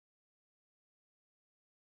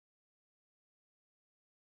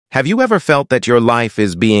Have you ever felt that your life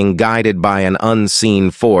is being guided by an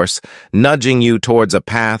unseen force, nudging you towards a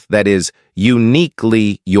path that is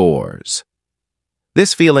uniquely yours?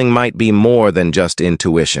 This feeling might be more than just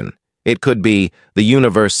intuition. It could be the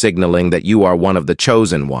universe signaling that you are one of the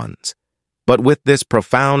chosen ones. But with this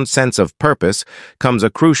profound sense of purpose comes a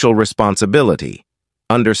crucial responsibility: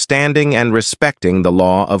 understanding and respecting the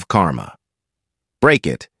law of karma. Break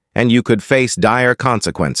it, and you could face dire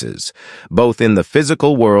consequences, both in the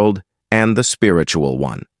physical world and the spiritual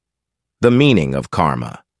one. The meaning of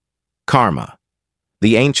karma. Karma,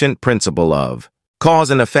 the ancient principle of cause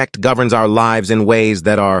and effect, governs our lives in ways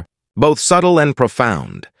that are both subtle and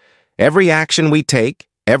profound. Every action we take,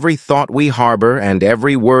 every thought we harbor, and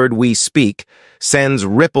every word we speak sends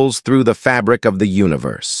ripples through the fabric of the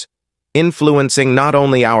universe, influencing not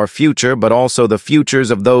only our future but also the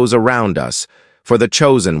futures of those around us. For the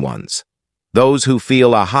chosen ones, those who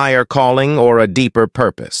feel a higher calling or a deeper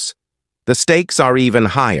purpose, the stakes are even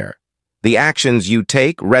higher. The actions you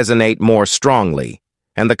take resonate more strongly,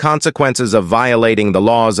 and the consequences of violating the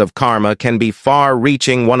laws of karma can be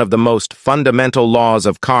far-reaching. One of the most fundamental laws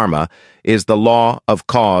of karma is the law of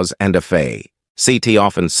cause and effect,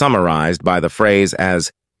 often summarized by the phrase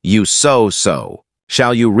as, "You sow,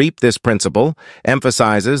 shall you reap." This principle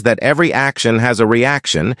emphasizes that every action has a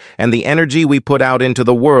reaction, and the energy we put out into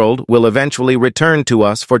the world will eventually return to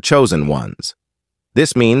us for chosen ones.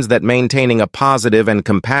 This means that maintaining a positive and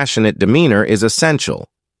compassionate demeanor is essential.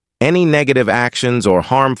 Any negative actions or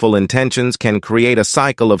harmful intentions can create a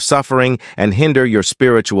cycle of suffering and hinder your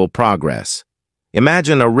spiritual progress.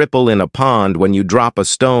 Imagine a ripple in a pond. When you drop a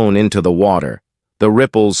stone into the water, the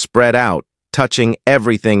ripples spread out, touching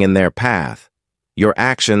everything in their path. Your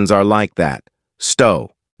actions are like that.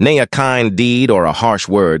 Nay, a kind deed or a harsh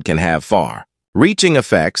word can have far-reaching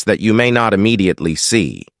effects that you may not immediately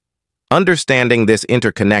see. Understanding this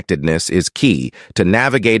interconnectedness is key to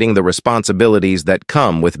navigating the responsibilities that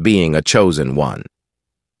come with being a chosen one.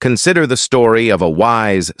 Consider the story of a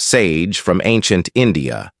wise sage from ancient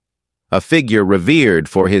India. A figure revered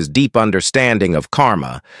for his deep understanding of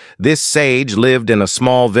karma, this sage lived in a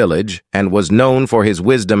small village and was known for his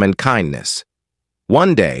wisdom and kindness.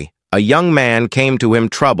 One day, a young man came to him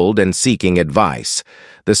troubled and seeking advice.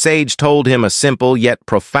 The sage told him a simple yet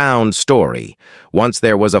profound story. Once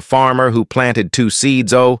there was a farmer who planted two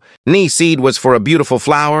seeds. One seed was for a beautiful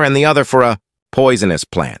flower and the other for a poisonous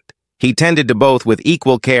plant. He tended to both with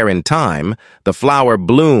equal care. In time, the flower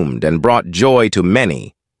bloomed and brought joy to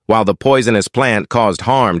many, while the poisonous plant caused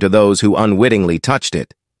harm to those who unwittingly touched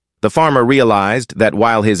it. The farmer realized that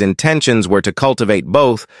while his intentions were to cultivate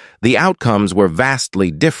both, the outcomes were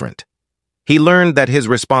vastly different. He learned that his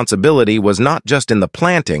responsibility was not just in the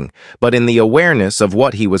planting, but in the awareness of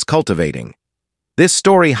what he was cultivating. This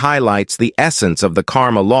story highlights the essence of the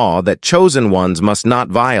karma law that chosen ones must not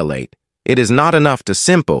violate. It is not enough to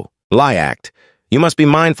simply act. You must be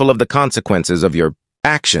mindful of the consequences of your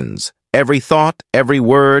actions. Every thought, every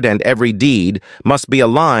word, and every deed must be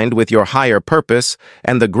aligned with your higher purpose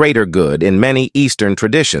and the greater good. In many Eastern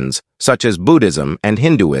traditions, such as Buddhism and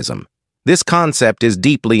Hinduism, this concept is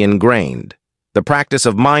deeply ingrained. The practice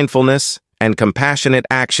of mindfulness and compassionate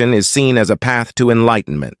action is seen as a path to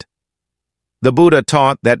enlightenment. The Buddha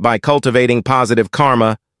taught that by cultivating positive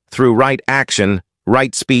karma through right action,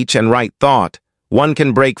 right speech, and right thought, one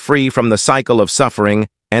can break free from the cycle of suffering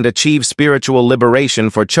and achieve spiritual liberation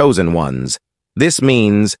for chosen ones. This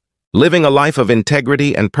means living a life of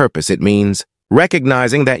integrity and purpose. It means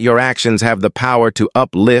recognizing that your actions have the power to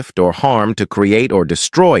uplift or harm, to create or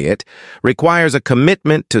destroy. It requires a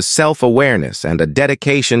commitment to self-awareness and a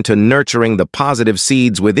dedication to nurturing the positive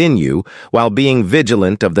seeds within you while being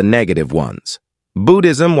vigilant of the negative ones.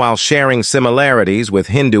 Buddhism, while sharing similarities with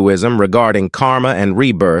Hinduism regarding karma and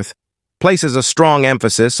rebirth, places a strong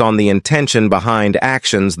emphasis on the intention behind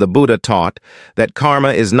actions. The Buddha taught that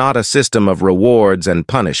karma is not a system of rewards and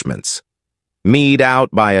punishments, meted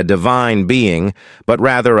out by a divine being, but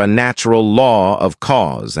rather a natural law of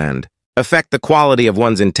cause and effect. The quality of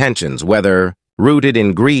one's intentions, whether rooted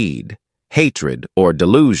in greed, hatred, or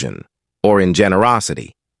delusion, or in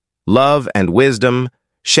generosity, love, and wisdom,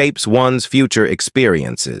 shapes one's future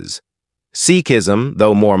experiences. Sikhism,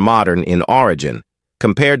 though more modern in origin,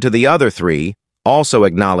 compared to the other three, also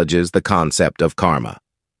acknowledges the concept of karma.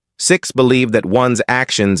 Sikhs believe that one's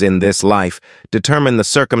actions in this life determine the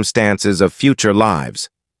circumstances of future lives,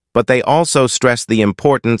 but they also stress the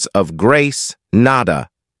importance of grace, nada,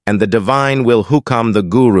 and the divine will. Hukam, the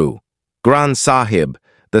Guru, Granth Sahib,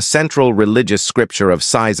 the central religious scripture of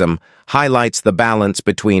Sikhism, highlights the balance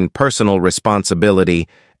between personal responsibility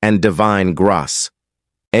and divine grace.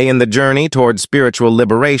 In the journey toward spiritual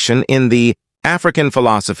liberation in the African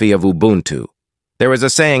philosophy of Ubuntu. There is a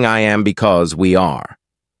saying, "I am because we are."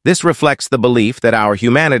 This reflects the belief that our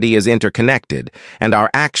humanity is interconnected and our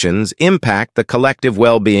actions impact the collective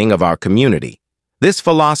well-being of our community. This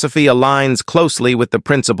philosophy aligns closely with the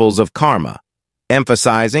principles of karma,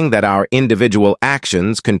 emphasizing that our individual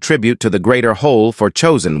actions contribute to the greater whole for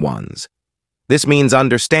chosen ones. This means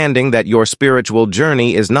understanding that your spiritual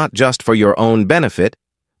journey is not just for your own benefit,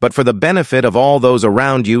 but for the benefit of all those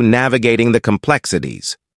around you. Navigating the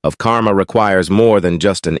complexities of karma requires more than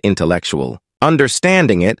just an intellectual.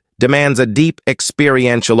 Understanding it demands a deep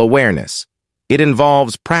experiential awareness. It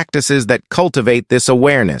involves practices that cultivate this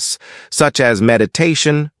awareness, such as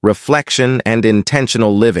meditation, reflection, and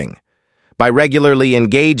intentional living. By regularly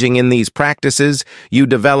engaging in these practices, you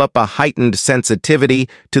develop a heightened sensitivity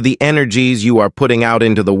to the energies you are putting out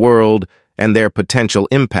into the world and their potential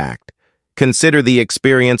impact. Consider the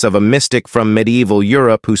experience of a mystic from medieval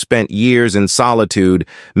Europe who spent years in solitude,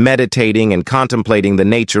 meditating and contemplating the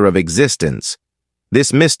nature of existence.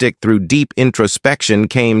 This mystic, through deep introspection,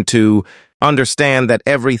 came to understand that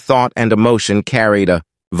every thought and emotion carried a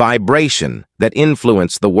vibration that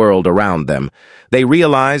influenced the world around them. They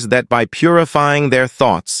realized that by purifying their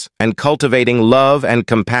thoughts and cultivating love and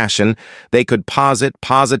compassion, they could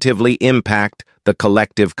positively impact the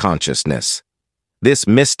collective consciousness. This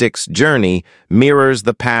mystic's journey mirrors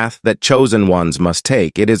the path that chosen ones must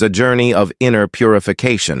take. It is a journey of inner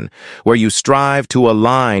purification, where you strive to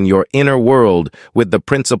align your inner world with the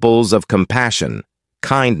principles of compassion,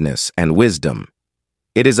 kindness, and wisdom.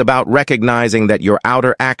 It is about recognizing that your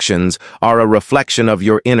outer actions are a reflection of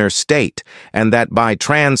your inner state, and that by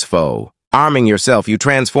arming yourself, you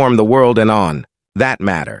transform the world and on that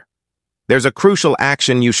matter. There's a crucial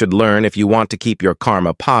action you should learn if you want to keep your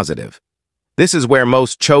karma positive. This is where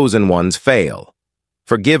most chosen ones fail.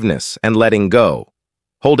 Forgiveness and letting go.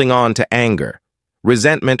 Holding on to anger,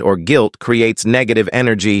 resentment, or guilt creates negative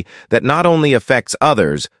energy that not only affects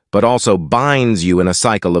others, but also binds you in a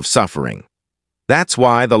cycle of suffering. That's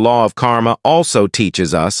why the law of karma also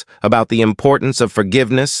teaches us about the importance of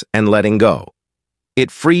forgiveness and letting go.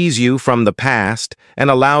 It frees you from the past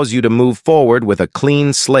and allows you to move forward with a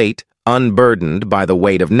clean slate, unburdened by the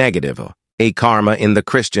weight of negative. Karma in the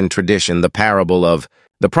Christian tradition, the parable of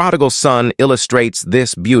the prodigal son illustrates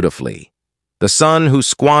this beautifully. The son who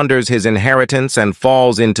squanders his inheritance and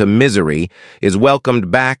falls into misery is welcomed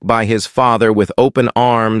back by his father with open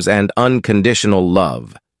arms and unconditional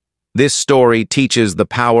love. This story teaches the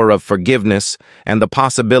power of forgiveness and the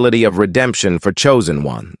possibility of redemption for chosen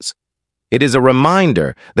ones. It is a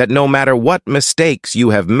reminder that no matter what mistakes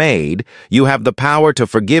you have made, you have the power to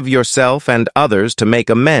forgive yourself and others, to make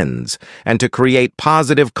amends, and to create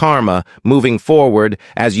positive karma moving forward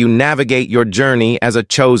as you navigate your journey as a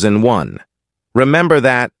chosen one. Remember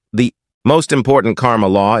that the most important karma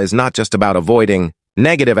law is not just about avoiding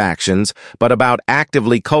negative actions, but about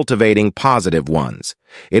actively cultivating positive ones.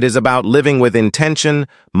 It is about living with intention,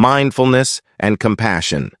 mindfulness, and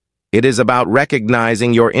compassion. It is about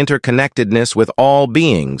recognizing your interconnectedness with all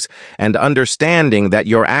beings and understanding that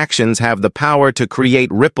your actions have the power to create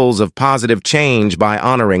ripples of positive change. By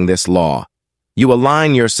honoring this law, you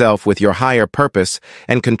align yourself with your higher purpose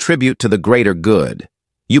and contribute to the greater good.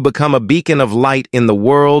 You become a beacon of light in the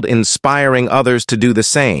world, inspiring others to do the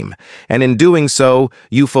same, and in doing so,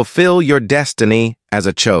 you fulfill your destiny as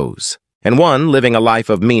a chosen one, living a life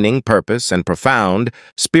of meaning, purpose, and profound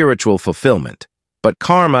spiritual fulfillment. But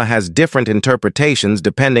karma has different interpretations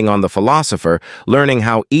depending on the philosopher. Learning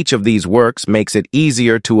how each of these works makes it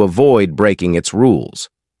easier to avoid breaking its rules.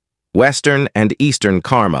 Western and Eastern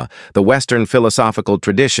karma. The Western philosophical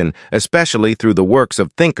tradition, especially through the works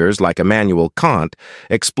of thinkers like Immanuel Kant,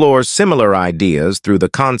 explores similar ideas through the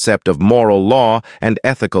concept of moral law and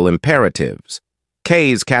ethical imperatives.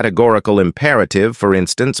 K's categorical imperative, for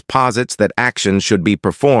instance, posits that actions should be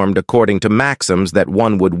performed according to maxims that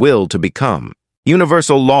one would will to become.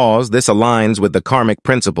 Universal laws. This aligns with the karmic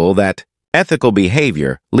principle that ethical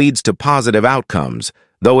behavior leads to positive outcomes,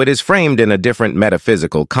 though it is framed in a different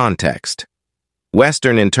metaphysical context.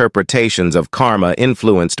 Western interpretations of karma,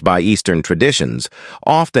 influenced by Eastern traditions,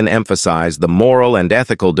 often emphasize the moral and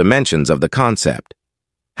ethical dimensions of the concept.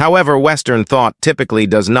 However, Western thought typically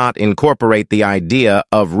does not incorporate the idea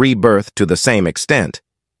of rebirth to the same extent.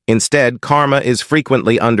 Instead, karma is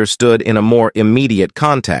frequently understood in a more immediate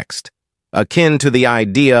context, akin to the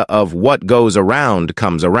idea of what goes around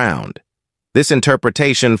comes around. This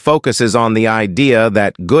interpretation focuses on the idea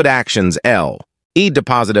that good actions lead to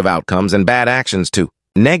positive outcomes and bad actions to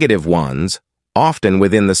negative ones, often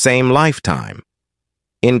within the same lifetime.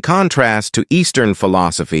 In contrast to Eastern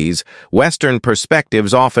philosophies, Western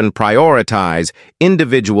perspectives often prioritize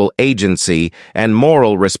individual agency and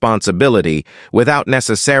moral responsibility without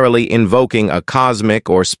necessarily invoking a cosmic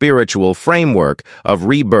or spiritual framework of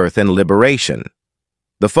rebirth and liberation.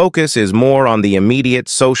 The focus is more on the immediate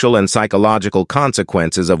social and psychological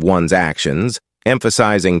consequences of one's actions,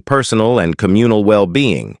 emphasizing personal and communal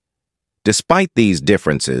well-being. Despite these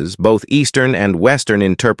differences, both Eastern and Western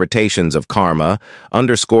interpretations of karma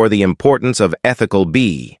underscore the importance of ethical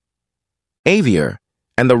behavior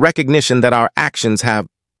and the recognition that our actions have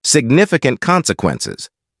significant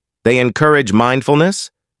consequences. They encourage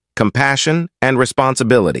mindfulness, compassion, and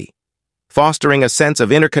responsibility, fostering a sense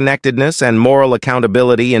of interconnectedness and moral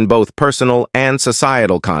accountability in both personal and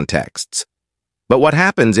societal contexts. But what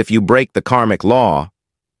happens if you break the karmic law?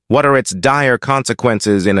 What are its dire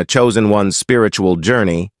consequences in a chosen one's spiritual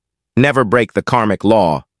journey? Never break the karmic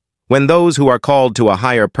law. When those who are called to a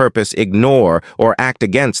higher purpose ignore or act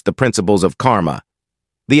against the principles of karma,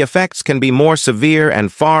 the effects can be more severe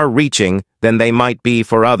and far-reaching than they might be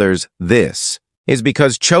for others. This is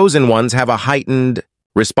because chosen ones have a heightened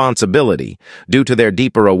responsibility due to their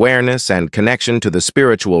deeper awareness and connection to the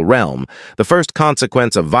spiritual realm. The first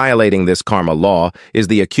consequence of violating this karma law is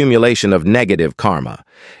the accumulation of negative karma.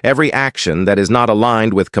 Every action that is not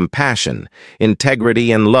aligned with compassion,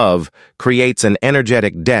 integrity, and love creates an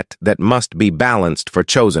energetic debt that must be balanced for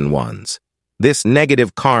chosen ones. This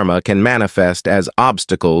negative karma can manifest as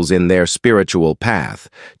obstacles in their spiritual path,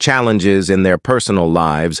 challenges in their personal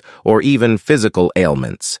lives, or even physical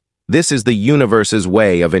ailments. This is the universe's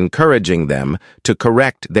way of encouraging them to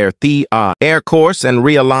correct their air course and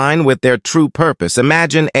realign with their true purpose.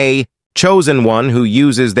 Imagine a chosen one who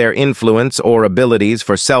uses their influence or abilities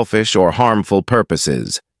for selfish or harmful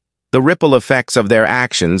purposes. The ripple effects of their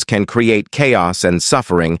actions can create chaos and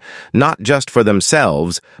suffering, not just for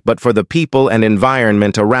themselves, but for the people and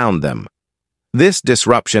environment around them. This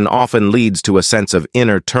disruption often leads to a sense of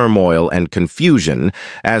inner turmoil and confusion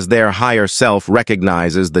as their higher self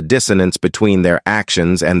recognizes the dissonance between their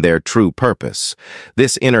actions and their true purpose.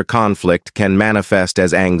 This inner conflict can manifest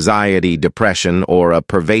as anxiety, depression, or a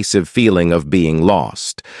pervasive feeling of being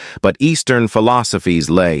lost. But Eastern philosophies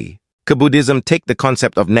Buddhism take the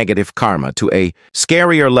concept of negative karma to a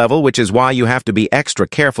scarier level, which is why you have to be extra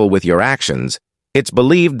careful with your actions. It's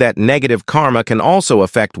believed that negative karma can also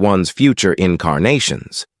affect one's future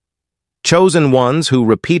incarnations. Chosen ones who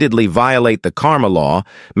repeatedly violate the karma law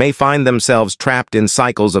may find themselves trapped in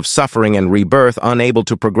cycles of suffering and rebirth, unable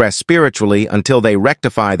to progress spiritually until they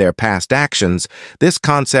rectify their past actions. This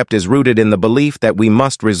concept is rooted in the belief that we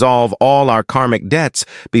must resolve all our karmic debts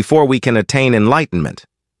before we can attain enlightenment.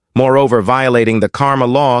 Moreover, violating the karma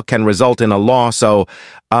law can result in a loss of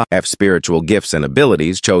spiritual gifts and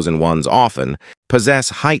abilities. Chosen ones often possess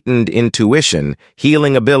heightened intuition,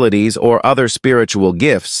 healing abilities, or other spiritual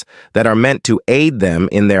gifts that are meant to aid them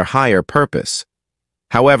in their higher purpose.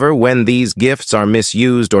 However, when these gifts are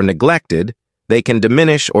misused or neglected, they can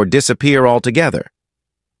diminish or disappear altogether.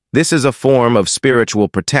 This is a form of spiritual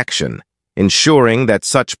protection, ensuring that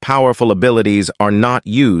such powerful abilities are not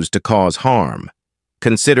used to cause harm.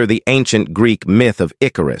 Consider the ancient Greek myth of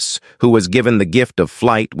Icarus, who was given the gift of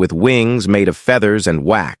flight with wings made of feathers and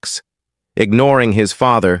wax. Ignoring his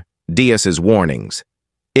father, Deus's warnings,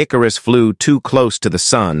 Icarus flew too close to the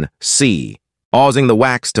sun, causing the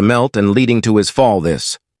wax to melt and leading to his fall.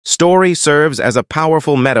 This story serves as a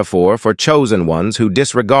powerful metaphor for chosen ones who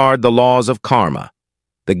disregard the laws of karma.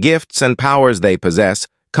 The gifts and powers they possess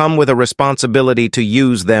come with a responsibility to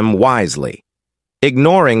use them wisely.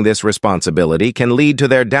 Ignoring this responsibility can lead to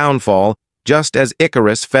their downfall, just as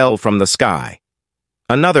Icarus fell from the sky.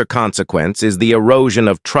 Another consequence is the erosion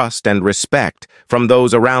of trust and respect from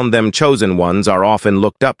those around them. Chosen ones are often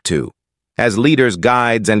looked up to as leaders,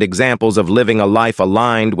 guides, and examples of living a life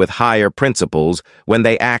aligned with higher principles. When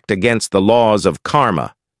they act against the laws of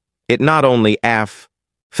karma, it not only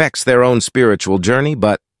affects their own spiritual journey,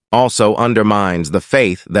 but also undermines the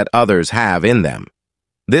faith that others have in them.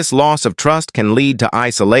 This loss of trust can lead to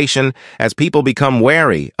isolation as people become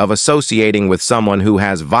wary of associating with someone who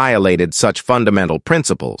has violated such fundamental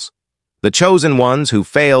principles. The chosen ones who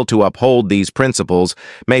fail to uphold these principles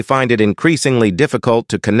may find it increasingly difficult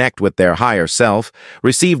to connect with their higher self,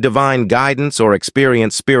 receive divine guidance, or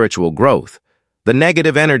experience spiritual growth. The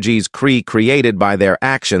negative energies created by their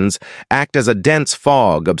actions act as a dense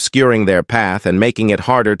fog, obscuring their path and making it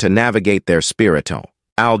harder to navigate their spiritual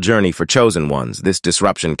journey. For chosen ones, this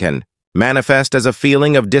disruption can manifest as a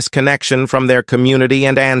feeling of disconnection from their community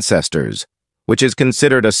and ancestors, which is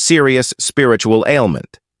considered a serious spiritual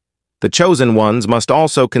ailment. The chosen ones must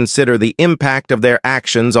also consider the impact of their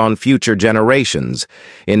actions on future generations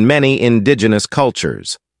in many indigenous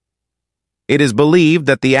cultures. It is believed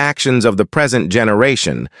that the actions of the present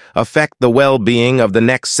generation affect the well-being of the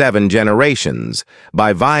next 7 generations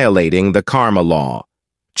by violating the karma law.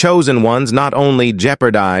 Chosen ones not only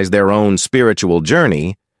jeopardize their own spiritual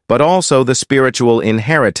journey, but also the spiritual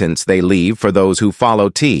inheritance they leave for those who follow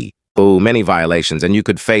T. Many violations, and you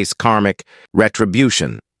could face karmic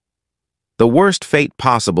retribution. The worst fate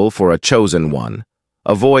possible for a chosen one: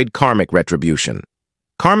 avoid karmic retribution.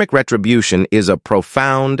 Karmic retribution is a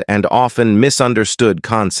profound and often misunderstood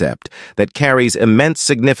concept that carries immense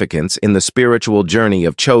significance in the spiritual journey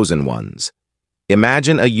of chosen ones.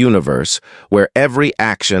 Imagine a universe where every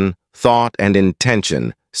action, thought, and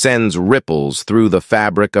intention sends ripples through the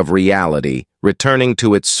fabric of reality, returning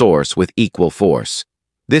to its source with equal force.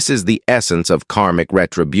 This is the essence of karmic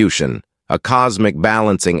retribution, a cosmic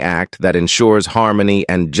balancing act that ensures harmony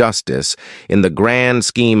and justice in the grand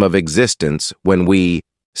scheme of existence. When we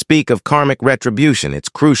speak of karmic retribution, it's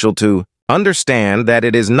crucial to understand that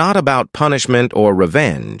it is not about punishment or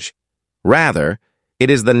revenge. Rather, it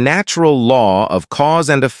is the natural law of cause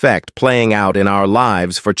and effect playing out in our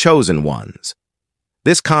lives for chosen ones.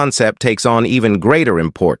 This concept takes on even greater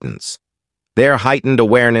importance. Their heightened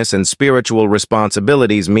awareness and spiritual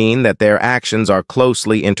responsibilities mean that their actions are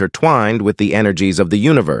closely intertwined with the energies of the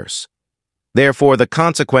universe. Therefore, the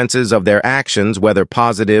consequences of their actions, whether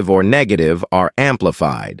positive or negative, are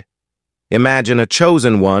amplified. Imagine a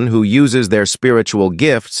chosen one who uses their spiritual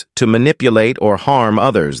gifts to manipulate or harm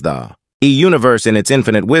others. The universe, in its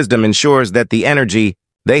infinite wisdom, ensures that the energy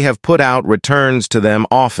they have put out returns to them,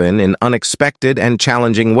 often in unexpected and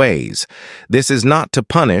challenging ways. This is not to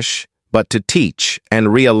punish, but to teach and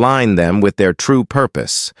realign them with their true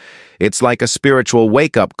purpose. It's like a spiritual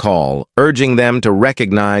wake-up call, urging them to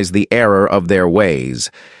recognize the error of their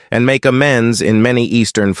ways and make amends. In many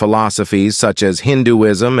Eastern philosophies, such as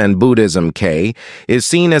Hinduism and Buddhism, is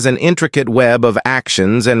seen as an intricate web of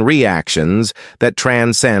actions and reactions that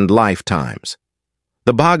transcend lifetimes.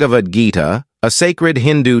 The Bhagavad Gita, a sacred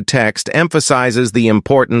Hindu text, emphasizes the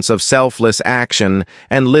importance of selfless action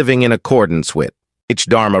and living in accordance with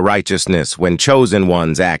Dharma righteousness. When chosen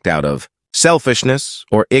ones act out of selfishness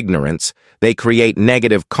or ignorance, they create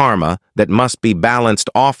negative karma that must be balanced,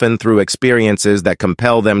 often through experiences that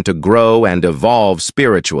compel them to grow and evolve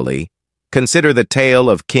spiritually. Consider the tale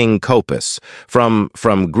of King Copus from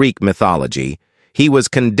Greek mythology. He was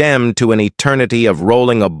condemned to an eternity of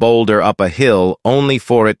rolling a boulder up a hill only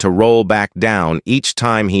for it to roll back down each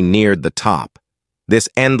time he neared the top. This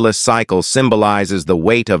endless cycle symbolizes the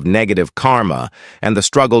weight of negative karma and the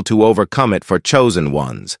struggle to overcome it for chosen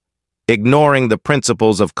ones. Ignoring the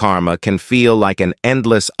principles of karma can feel like an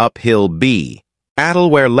endless uphill battle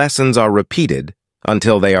where lessons are repeated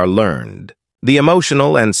until they are learned. The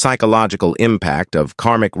emotional and psychological impact of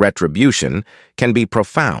karmic retribution can be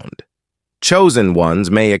profound. Chosen ones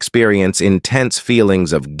may experience intense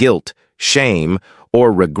feelings of guilt, shame,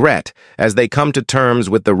 or regret as they come to terms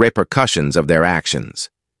with the repercussions of their actions.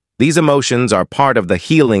 These emotions are part of the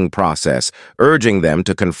healing process, urging them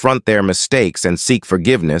to confront their mistakes and seek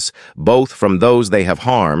forgiveness, both from those they have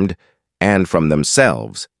harmed and from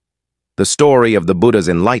themselves. The story of the Buddha's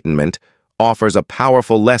enlightenment offers a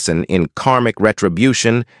powerful lesson in karmic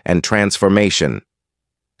retribution and transformation.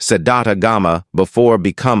 Siddhartha Gautama, before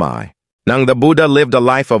becoming the Buddha, lived a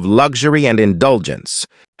life of luxury and indulgence.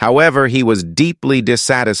 However, he was deeply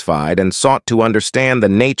dissatisfied and sought to understand the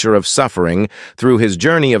nature of suffering. Through his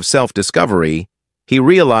journey of self-discovery, he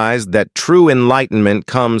realized that true enlightenment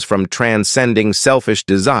comes from transcending selfish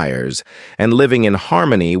desires and living in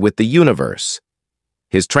harmony with the universe.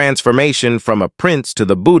 His transformation from a prince to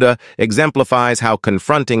the Buddha exemplifies how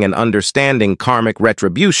confronting and understanding karmic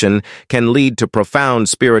retribution can lead to profound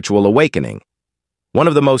spiritual awakening. One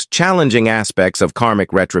of the most challenging aspects of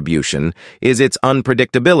karmic retribution is its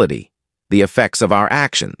unpredictability. The effects of our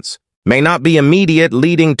actions may not be immediate,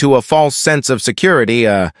 leading to a false sense of security.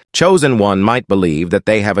 A chosen one might believe that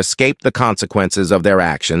they have escaped the consequences of their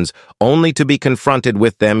actions, only to be confronted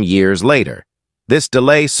with them years later. This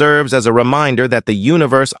delay serves as a reminder that the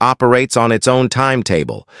universe operates on its own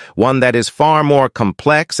timetable, one that is far more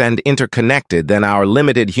complex and interconnected than our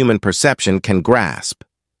limited human perception can grasp.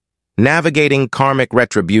 Navigating karmic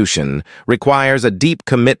retribution requires a deep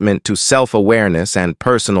commitment to self-awareness and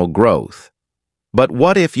personal growth. But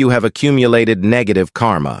what if you have accumulated negative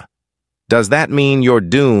karma? Does that mean you're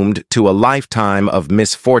doomed to a lifetime of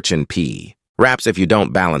misfortune? Perhaps if you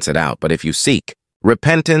don't balance it out, but if you seek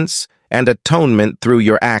repentance and atonement through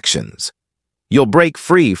your actions, you'll break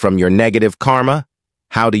free from your negative karma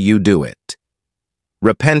How do you do it?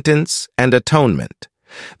 Repentance and atonement.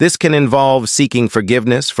 This can involve seeking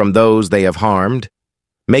forgiveness from those they have harmed,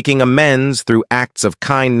 making amends through acts of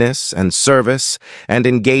kindness and service, and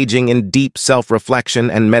engaging in deep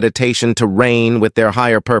self-reflection and meditation to reign with their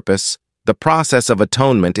higher purpose. The process of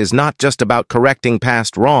atonement is not just about correcting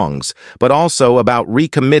past wrongs, but also about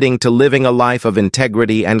recommitting to living a life of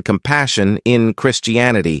integrity and compassion in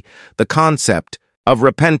Christianity. The concept of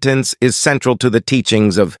repentance is central to the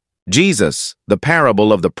teachings of Jesus. The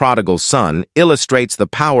parable of the prodigal son illustrates the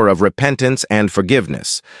power of repentance and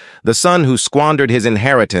forgiveness. The son who squandered his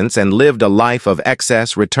inheritance and lived a life of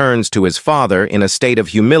excess returns to his father in a state of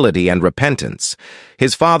humility and repentance.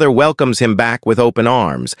 His father welcomes him back with open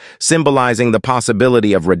arms, symbolizing the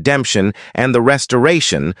possibility of redemption and the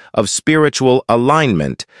restoration of spiritual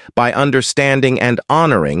alignment by understanding and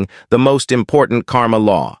honoring the most important karma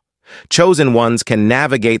law. Chosen ones can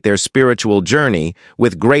navigate their spiritual journey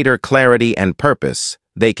with greater clarity and purpose.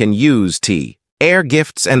 They can use air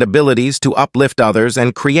gifts and abilities to uplift others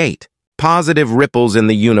and create positive ripples in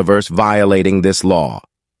the universe. Violating this law,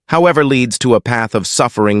 however, leads to a path of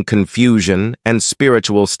suffering, confusion, and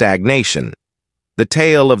spiritual stagnation. The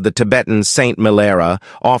tale of the Tibetan Saint Milara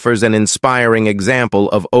offers an inspiring example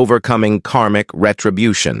of overcoming karmic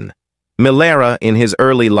retribution. Milara, in his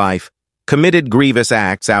early life, committed grievous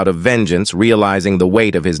acts out of vengeance. Realizing the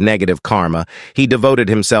weight of his negative karma, he devoted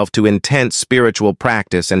himself to intense spiritual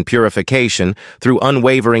practice and purification. Through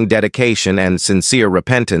unwavering dedication and sincere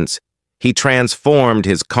repentance, he transformed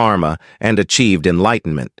his karma and achieved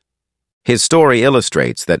enlightenment. His story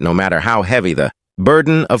illustrates that no matter how heavy the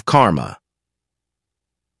burden of karma,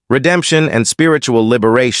 redemption and spiritual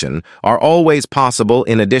liberation are always possible.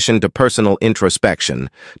 In addition to personal introspection,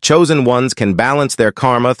 chosen ones can balance their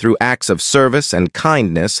karma through acts of service and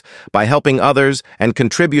kindness by helping others and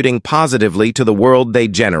contributing positively to the world they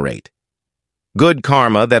generate. Good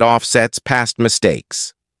karma that offsets past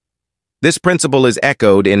mistakes. This principle is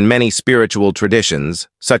echoed in many spiritual traditions,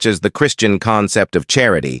 such as the Christian concept of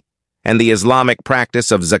charity and the Islamic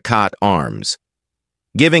practice of zakat alms.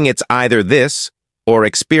 Giving, it's either this or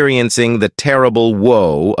experiencing the terrible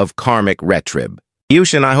woe of karmic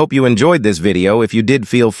retribution. I hope you enjoyed this video. If you did,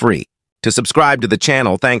 feel free to subscribe to the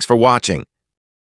channel. Thanks for watching.